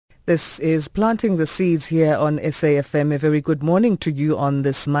This is Planting the Seeds here on SAfm. A very good morning to you on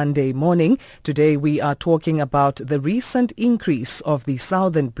this Monday morning. Today we are talking about the recent increase of the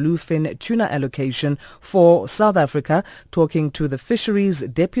southern bluefin tuna allocation for South Africa. Talking to the Fisheries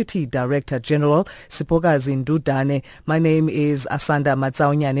Deputy Director General, Sipokazi Ndudane. My name is Asanda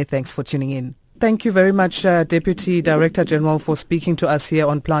Matsaunyane. Thanks for tuning in. Thank you very much, Deputy Director General, for speaking to us here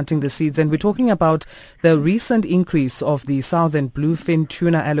on Planting the Seeds. And we're talking about the recent increase of the southern bluefin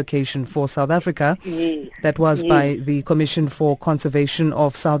tuna allocation for South Africa. That was by the Commission for Conservation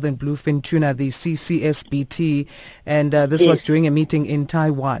of Southern Bluefin Tuna, the CCSBT, and this was during a meeting in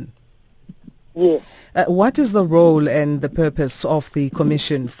Taiwan. What is the role and the purpose of the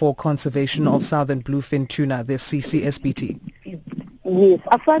Commission for Conservation of Southern Bluefin Tuna, the CCSBT? Yes,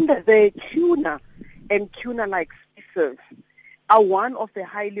 Asanda, the tuna and tuna-like species are one of the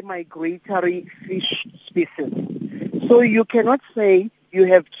highly migratory fish species. So you cannot say you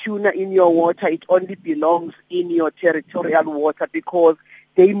have tuna in your water, it only belongs in your territorial water, because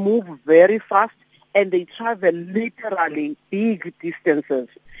they move very fast and they travel literally big distances.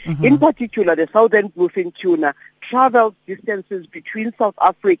 In particular, the southern bluefin tuna travels distances between South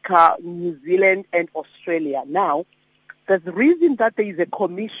Africa, New Zealand and Australia. Now, the reason that there is a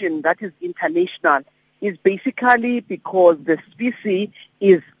commission that is international is basically because the species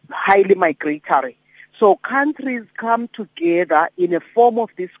is highly migratory. So countries come together in a form of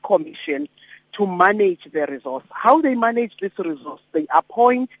this commission to manage the resource. How they manage this resource? They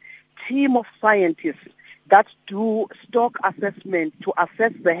appoint a team of scientists that do stock assessment to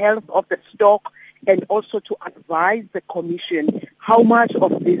assess the health of the stock and also to advise the commission how much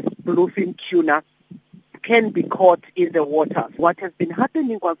of this bluefin tuna can be caught in the water. What has been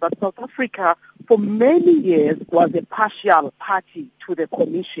happening was that South Africa for many years was a partial party to the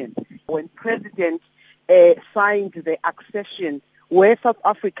commission. When President signed the accession, where South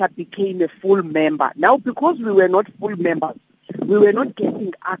Africa became a full member. Now, because we were not full members, we were not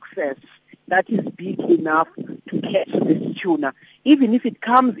getting access that is big enough to catch this tuna. Even if it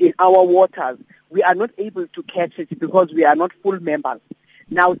comes in our waters, we are not able to catch it because we are not full members.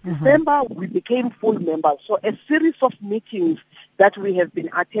 Now, December, we became full members. So a series of meetings that we have been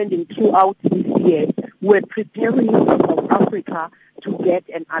attending throughout this year, we're preparing South Africa to get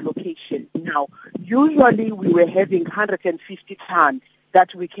an allocation. Now, usually we were having 150 tons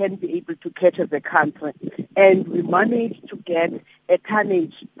that we can be able to catch as a country. And we managed to get a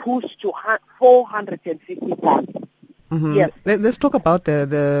tonnage pushed to 450 tons. Yes. Let's talk about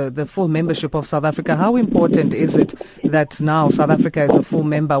the full membership of South Africa. How important is it that now South Africa is a full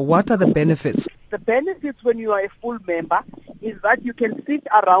member? What are the benefits? The benefits when you are a full member is that you can sit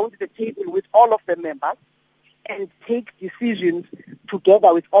around the table with all of the members and take decisions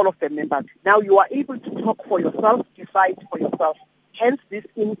together with all of the members. Now you are able to talk for yourself, decide for yourself. Hence this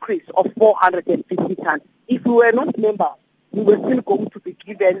increase of 450 tons. If we were not members, we were still going to be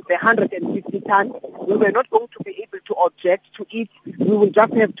given the 150 tons. We were not going to be able to object to it. We will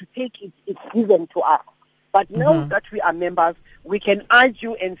just have to take it. It's given to us. But now that we are members, we can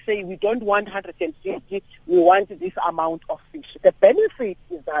argue and say we don't want 150, we want this amount of fish. The benefit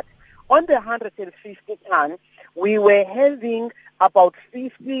is that on the 150 tons, we were having about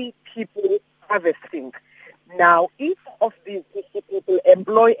 50 people harvesting. Now, each of these 50 people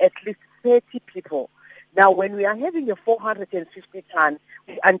employ at least 30 people. Now, when we are having a 450 ton,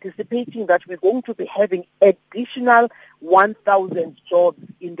 we're anticipating that we're going to be having additional 1,000 jobs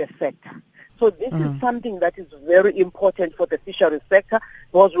in the sector. So this is something that is very important for the fisheries sector,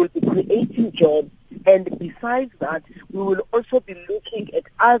 because we'll be creating jobs. And besides that, we will also be looking at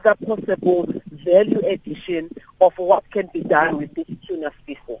other possible value addition of what can be done with this tuna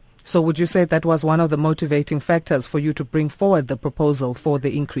species. So would you say that was one of the motivating factors for you to bring forward the proposal for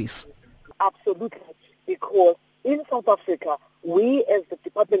the increase? Absolutely. Because in South Africa, we as the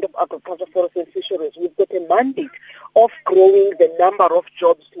Department of Agriculture, Forestry and Fisheries, we've got a mandate of growing the number of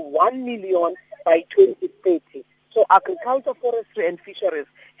jobs to 1 million by 2030. So agriculture, forestry and fisheries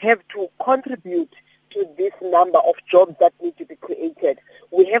have to contribute to this number of jobs that need to be created.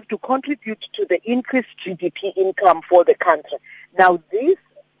 We have to contribute to the increased GDP income for the country. Now, this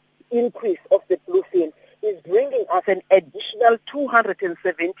increase of the bluefin is bringing us an additional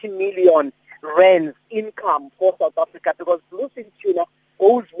 270 million rands income for South Africa, because bluefin tuna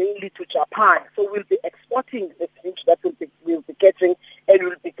goes mainly to Japan. So we'll be exporting the fish that we'll be getting, and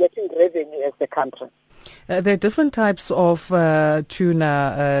we'll be getting revenue as the country. There are different types of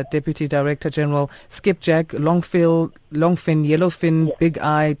tuna, Deputy Director General: skipjack, longfin, yellowfin, big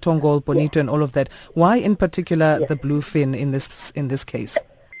eye, tongol, bonito, and all of that. Why in particular the bluefin in this case?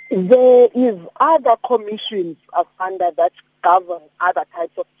 There is other commissions, Asanda, that govern other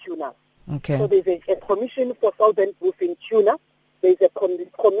types of tuna. Okay. So there's a commission for southern bluefin tuna. There's a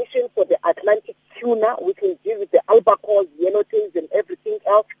commission for the Atlantic tuna, which will deal with the albacores, yellowtails, and everything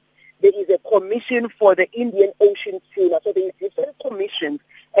else. There is a commission for the Indian Ocean tuna. So there are different commissions,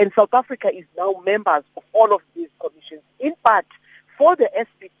 and South Africa is now members of all of these commissions. In part, for the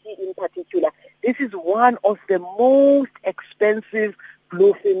SBT in particular, this is one of the most expensive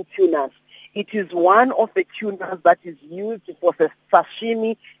bluefin tunas. It is one of the tunas that is used for the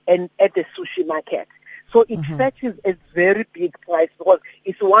sashimi and at the sushi market. So it fetches a very big price because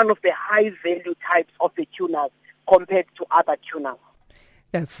it's one of the high value types of the tunas compared to other tunas.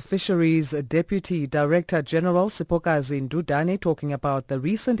 That's Fisheries Deputy Director General Sipokazi Ndudane talking about the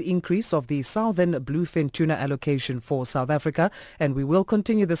recent increase of the southern bluefin tuna allocation for South Africa. And we will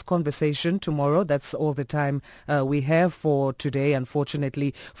continue this conversation tomorrow. That's all the time we have for today,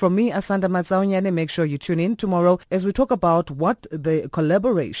 unfortunately. From me, Asanda Matsaunyane, make sure you tune in tomorrow as we talk about what the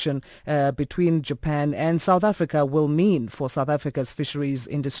collaboration between Japan and South Africa will mean for South Africa's fisheries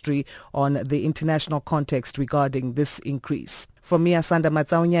industry on the international context regarding this increase. From me, Asanda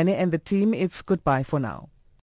Matsaunyane, and the team, it's goodbye for now.